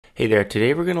Hey there,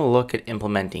 today we're going to look at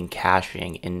implementing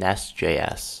caching in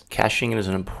Nest.js. Caching is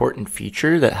an important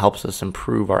feature that helps us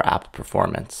improve our app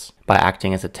performance by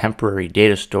acting as a temporary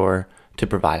data store to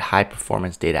provide high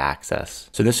performance data access.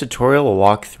 So in this tutorial, we'll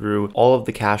walk through all of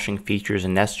the caching features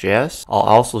in Nest.js. I'll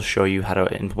also show you how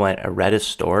to implement a Redis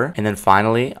store. And then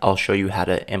finally, I'll show you how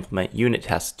to implement unit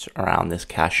tests around this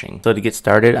caching. So to get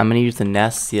started, I'm going to use the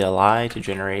Nest CLI to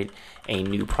generate a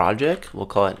new project. We'll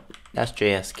call it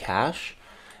Nest.js cache.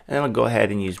 And then I'll go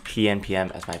ahead and use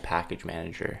npm as my package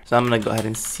manager. So I'm going to go ahead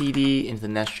and cd into the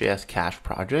Nest.js cache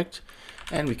project,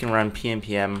 and we can run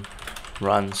npm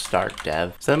run start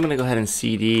dev. So I'm going to go ahead and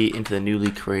cd into the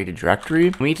newly created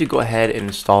directory. We need to go ahead and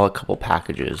install a couple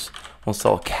packages. We'll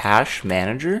install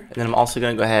CacheManager, and then I'm also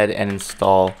going to go ahead and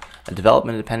install a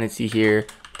development dependency here,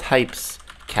 types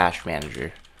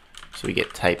CacheManager. So we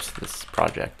get types for this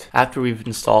project. After we've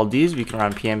installed these, we can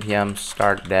run npm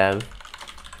start dev.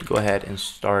 Go ahead and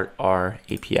start our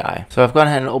API. So I've gone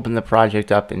ahead and opened the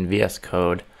project up in VS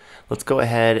Code. Let's go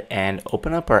ahead and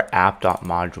open up our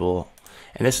app.module.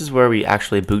 And this is where we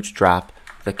actually bootstrap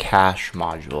the cache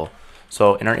module.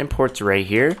 So in our imports array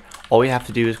here, all we have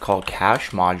to do is call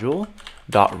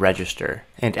CacheModule.register.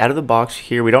 And out of the box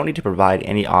here, we don't need to provide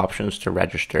any options to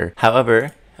register.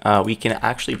 However, we can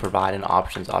actually provide an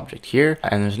options object here,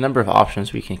 and there's a number of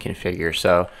options we can configure.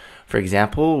 So for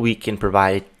example, we can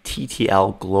provide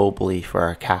TTL globally for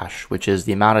our cache, which is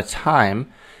the amount of time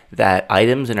that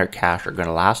items in our cache are going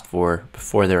to last for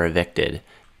before they're evicted.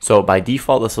 So by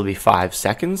default, this will be 5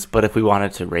 seconds, but if we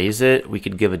wanted to raise it, we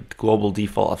could give a global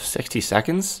default of 60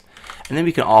 seconds. And then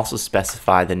we can also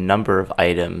specify the number of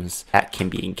items that can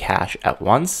be in cache at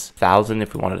once, 1,000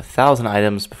 if we wanted 1,000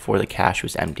 items before the cache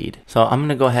was emptied. So I'm going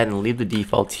to go ahead and leave the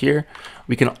defaults here.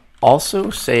 We can also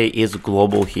say is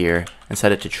global here and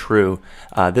set it to true.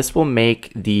 This will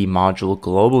make the module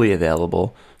globally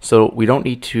available, so we don't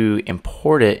need to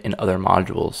import it in other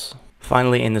modules.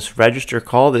 Finally, in this register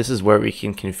call, this is where we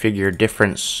can configure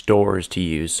different stores to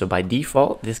use. So by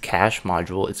default, this cache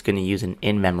module, it's going to use an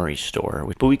in-memory store,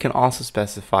 but we can also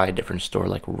specify a different store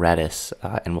like Redis,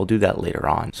 and we'll do that later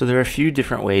on. So there are a few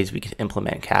different ways we can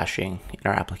implement caching in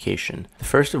our application. The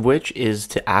first of which is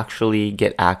to actually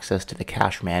get access to the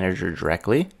cache manager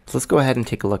directly. So let's go ahead and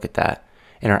take a look at that.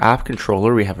 In our app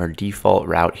controller, we have our default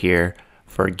route here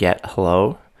for get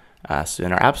hello. So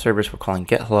in our app service, we're calling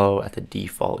get hello at the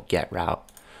default get route.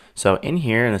 So in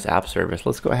here in this app service,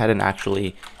 let's go ahead and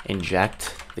actually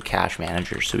inject the cache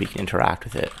manager so we can interact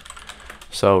with it.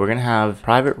 So we're going to have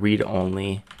private read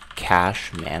only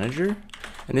cache manager,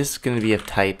 and this is going to be of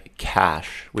type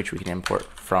cache, which we can import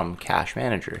from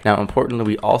CacheManager. Now importantly,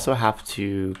 we also have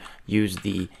to use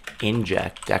the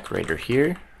inject decorator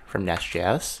here from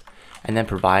Nest.js and then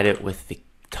provide it with the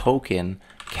token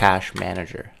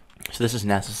CacheManager. So this is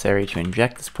necessary to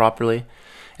inject this properly.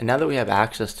 And now that we have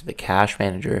access to the cache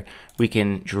manager, we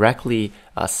can directly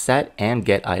set and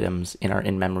get items in our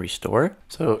in-memory store.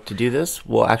 So to do this,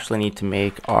 we'll actually need to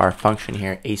make our function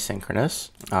here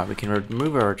asynchronous. We can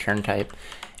remove our return type.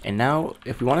 And now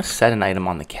if we want to set an item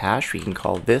on the cache, we can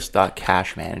call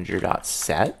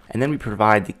this.cachemanager.set. And then we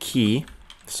provide the key.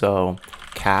 So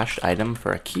cached item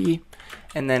for a key.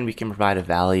 And then we can provide a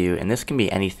value, and this can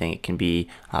be anything. It can be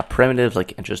primitive,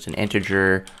 like just an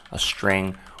integer, a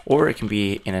string, or it can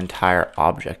be an entire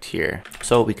object here.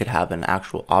 So we could have an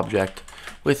actual object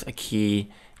with a key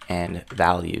and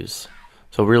values.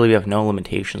 So really we have no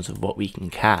limitations of what we can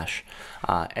cache.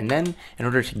 And then in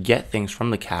order to get things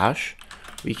from the cache,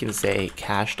 we can say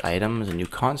cached item is a new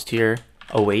const here,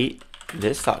 await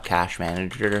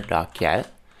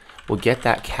this.cachemanager.get. We'll get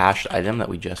that cached item that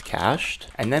we just cached,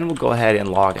 and then we'll go ahead and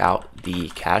log out the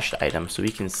cached item so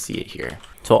we can see it here.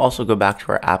 So I'll also go back to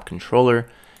our app controller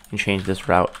and change this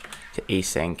route to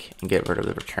async and get rid of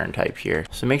the return type here.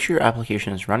 So make sure your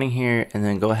application is running here, and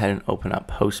then go ahead and open up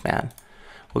Postman.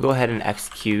 We'll go ahead and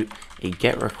execute a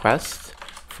GET request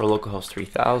for localhost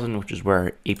 3000, which is where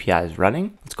our API is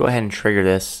running. Let's go ahead and trigger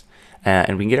this,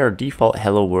 and we can get our default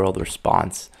hello world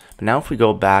response. But now if we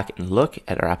go back and look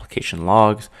at our application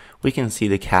logs, we can see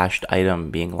the cached item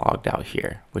being logged out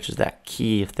here, which is that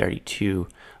key of 32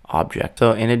 object.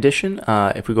 So in addition,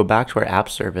 if we go back to our app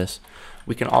service,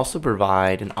 we can also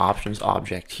provide an options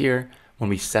object here when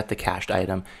we set the cached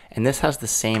item. And this has the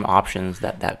same options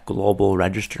that that global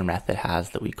register method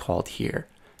has that we called here.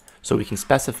 So we can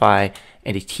specify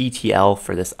a TTL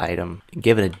for this item,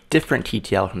 give it a different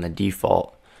TTL from the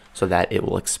default, so that it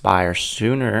will expire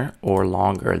sooner or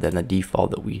longer than the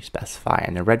default that we specify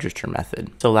in the register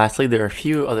method. So lastly, there are a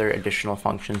few other additional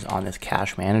functions on this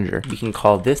cache manager. We can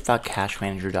call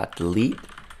this.cachemanager.delete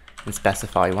and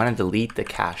specify we want to delete the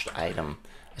cached item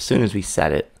as soon as we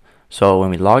set it. So when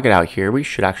we log it out here, we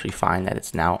should actually find that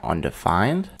it's now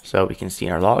undefined. So we can see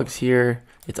in our logs here,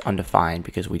 it's undefined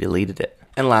because we deleted it.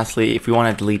 And lastly, if we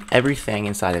want to delete everything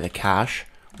inside of the cache,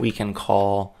 we can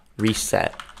call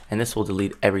reset, and this will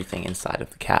delete everything inside of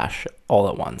the cache all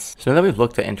at once. So now that we've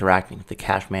looked at interacting with the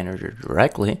CacheManager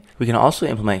directly, we can also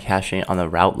implement caching on the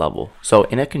route level. So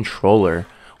in a controller,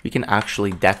 we can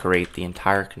actually decorate the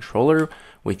entire controller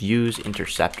with use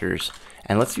interceptors.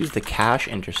 And let's use the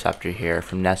CacheInterceptor here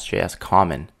from Nest.js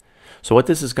common. So what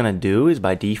this is going to do is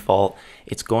by default,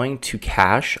 it's going to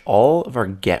cache all of our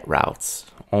get routes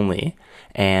only,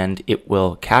 and it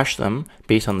will cache them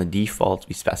based on the defaults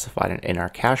we specified in our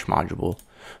cache module,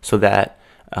 so that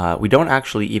we don't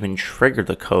actually even trigger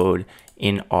the code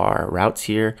in our routes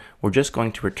here. We're just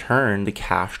going to return the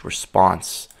cached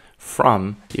response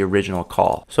from the original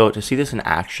call. So to see this in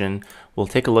action, we'll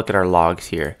take a look at our logs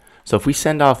here. So if we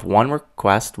send off one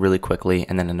request really quickly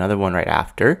and then another one right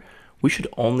after, we should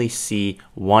only see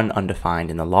one undefined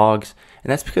in the logs,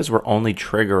 and that's because we're only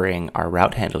triggering our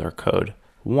route handler code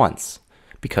once,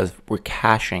 because we're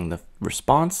caching the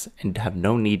response and have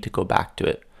no need to go back to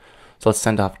it. So let's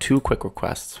send off two quick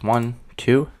requests, 1,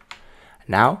 2.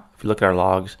 Now, if we look at our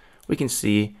logs, we can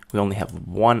see we only have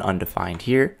one undefined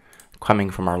here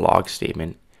coming from our log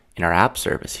statement in our app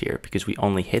service here, because we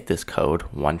only hit this code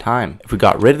one time. If we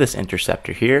got rid of this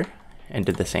interceptor here and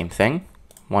did the same thing,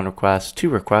 one request, two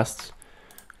requests,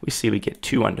 we see we get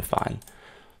two undefined.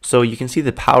 So you can see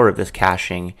the power of this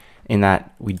caching in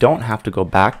that we don't have to go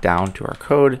back down to our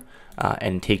code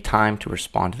and take time to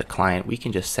respond to the client. We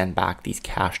can just send back these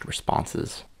cached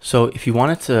responses. So if you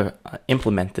wanted to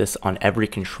implement this on every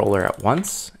controller at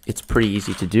once, it's pretty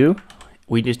easy to do.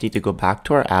 We just need to go back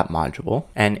to our app module,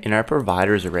 and in our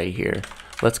providers array here,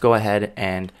 let's go ahead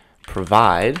and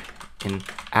provide an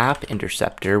app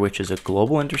interceptor, which is a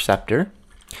global interceptor,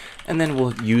 and then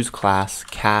we'll use class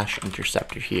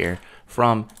CacheInterceptor here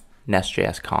from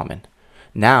Nest.js common.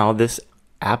 Now this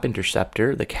app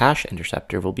interceptor, the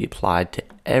CacheInterceptor, will be applied to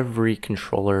every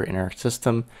controller in our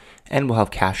system, and we'll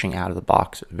have caching out of the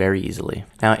box very easily.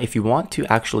 Now, if you want to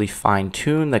actually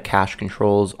fine-tune the cache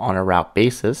controls on a route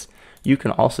basis, you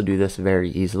can also do this very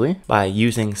easily by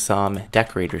using some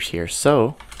decorators here.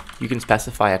 So you can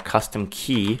specify a custom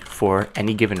key for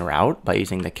any given route by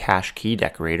using the cache key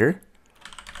decorator.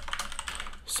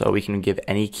 So we can give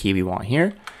any key we want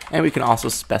here, and we can also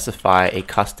specify a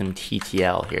custom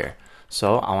TTL here.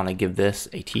 So I want to give this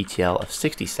a TTL of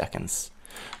 60 seconds.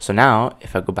 So now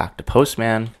if I go back to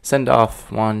Postman, send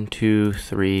off 1, 2,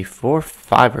 3, 4,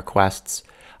 5 requests,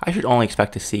 I should only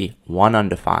expect to see one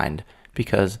undefined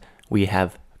because we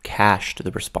have cached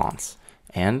the response.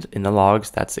 And in the logs,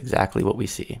 that's exactly what we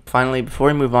see. Finally, before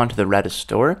we move on to the Redis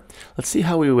store, let's see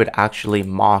how we would actually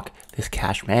mock this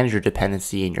CacheManager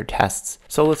dependency in your tests.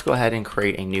 So let's go ahead and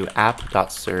create a new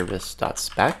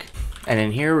app.service.spec. And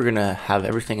in here, we're gonna have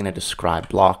everything in a describe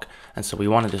block. And so we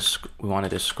want to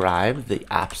describe the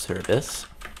app service.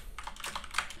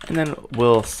 And then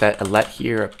we'll set a let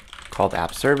here called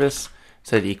app service,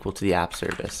 set it equal to the app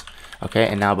service. Okay,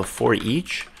 and now before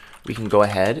each, we can go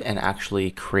ahead and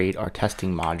actually create our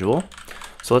testing module.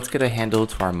 So let's get a handle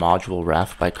to our module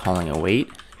ref by calling await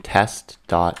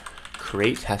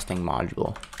test.create testing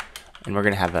module. And we're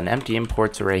going to have an empty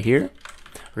imports array here.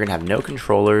 We're going to have no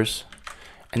controllers,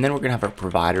 and then we're going to have our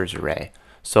providers array.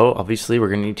 So obviously we're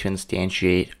going to need to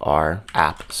instantiate our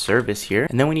app service here,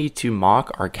 and then we need to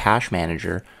mock our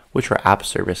CacheManager, which our app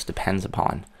service depends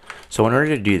upon. So in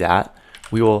order to do that,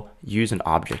 we will use an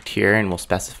object here, and we'll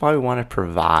specify we want to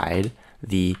provide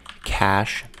the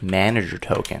CacheManager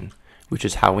token, which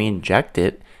is how we inject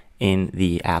it in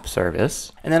the app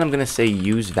service. And then I'm going to say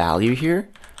use value here,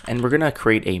 and we're going to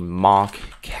create a mock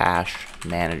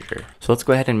CacheManager. So let's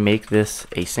go ahead and make this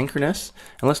asynchronous,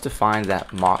 and let's define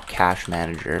that mock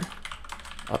CacheManager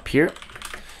up here.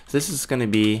 So this is going to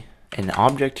be an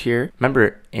object here.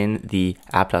 Remember, in the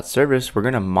app.service, we're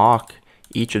going to mock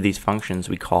each of these functions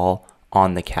we call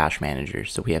on the CacheManager.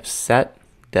 So we have set,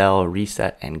 del,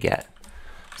 reset, and get.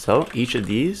 So each of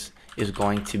these is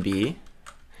going to be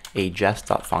a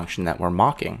jest.function that we're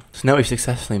mocking. So now we've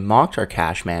successfully mocked our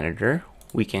CacheManager.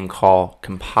 We can call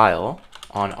compile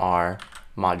on our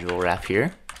module ref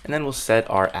here, and then we'll set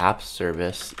our app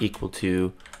service equal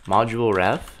to module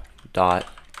ref dot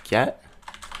get,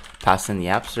 pass in the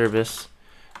app service,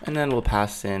 and then we'll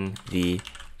pass in the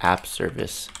app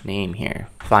service name here.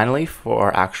 Finally, for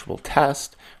our actual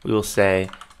test, we will say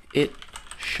it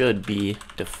should be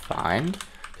defined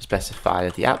to specify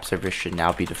that the app service should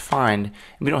now be defined, and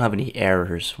we don't have any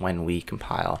errors when we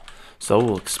compile. So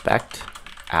we'll expect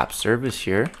app service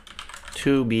here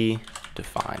to be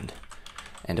defined.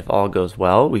 And if all goes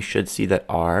well, we should see that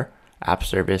our app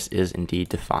service is indeed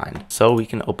defined. So we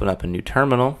can open up a new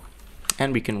terminal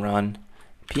and we can run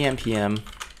pnpm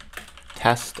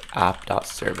test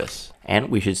app.service. And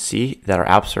we should see that our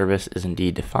app service is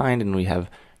indeed defined and we have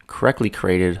correctly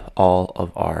created all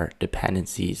of our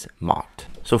dependencies mocked.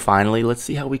 So finally, let's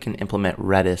see how we can implement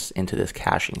Redis into this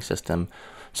caching system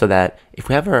so that if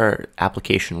we have our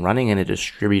application running in a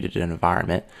distributed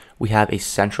environment, we have a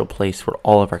central place where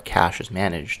all of our cache is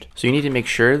managed. So you need to make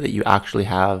sure that you actually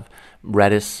have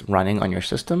Redis running on your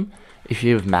system. If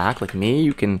you have Mac like me,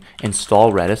 you can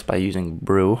install Redis by using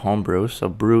brew, homebrew. So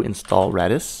brew install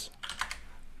Redis.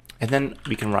 And then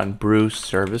we can run brew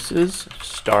services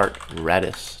start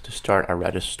Redis to start our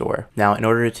Redis store. Now, in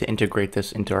order to integrate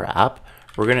this into our app,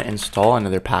 we're going to install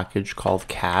another package called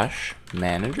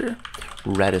CacheManager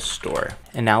Redis store.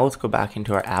 And now let's go back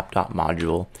into our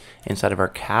app.module. Inside of our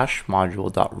cache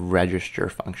module.register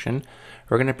function,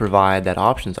 we're going to provide that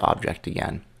options object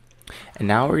again. And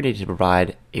now we're going to need to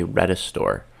provide a Redis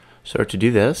store. So to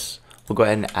do this, we'll go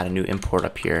ahead and add a new import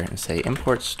up here and say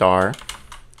import star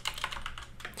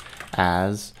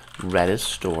as Redis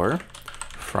store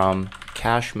from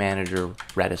CacheManager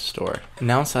Redis store. And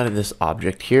now inside of this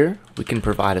object here, we can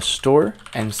provide a store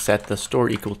and set the store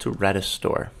equal to Redis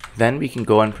store. Then we can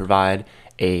go and provide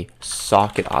a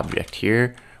socket object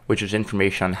here, which is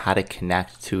information on how to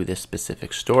connect to this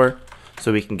specific store.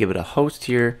 So we can give it a host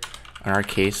here, in our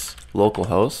case,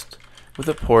 localhost, with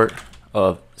a port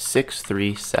of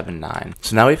 6379.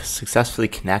 So now we've successfully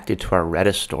connected to our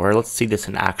Redis store. Let's see this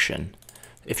in action.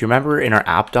 If you remember in our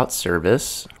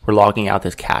app.service, we're logging out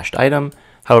this cached item.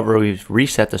 However, we've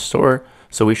reset the store,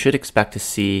 so we should expect to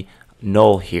see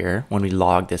null here when we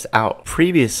log this out.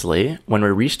 Previously, when we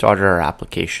restarted our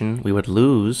application, we would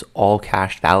lose all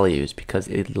cached values because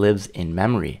it lives in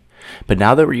memory. But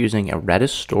now that we're using a Redis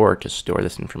store to store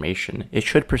this information, it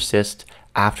should persist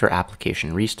after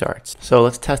application restarts. So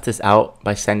let's test this out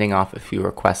by sending off a few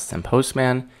requests in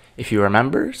Postman. If you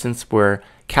remember, since we're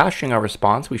caching our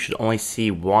response, we should only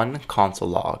see one console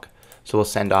log. So we'll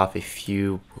send off a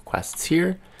few requests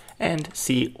here and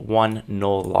see one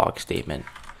null log statement.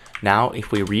 Now,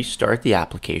 if we restart the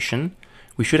application,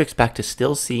 we should expect to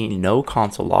still see no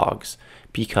console logs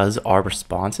because our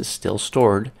response is still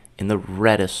stored in the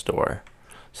Redis store.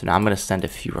 So now I'm going to send a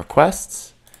few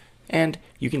requests and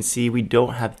you can see we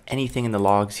don't have anything in the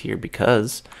logs here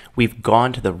because we've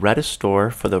gone to the Redis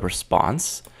store for the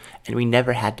response and we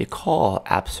never had to call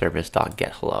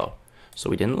appservice.getHello. So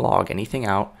we didn't log anything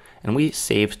out and we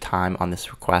saved time on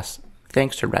this request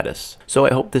thanks to Redis. So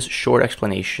I hope this short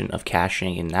explanation of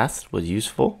caching in Nest was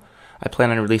useful. I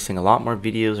plan on releasing a lot more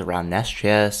videos around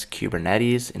Nest.js,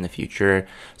 Kubernetes in the future,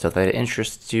 so if that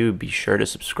interests you, be sure to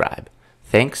subscribe.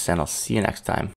 Thanks, and I'll see you next time.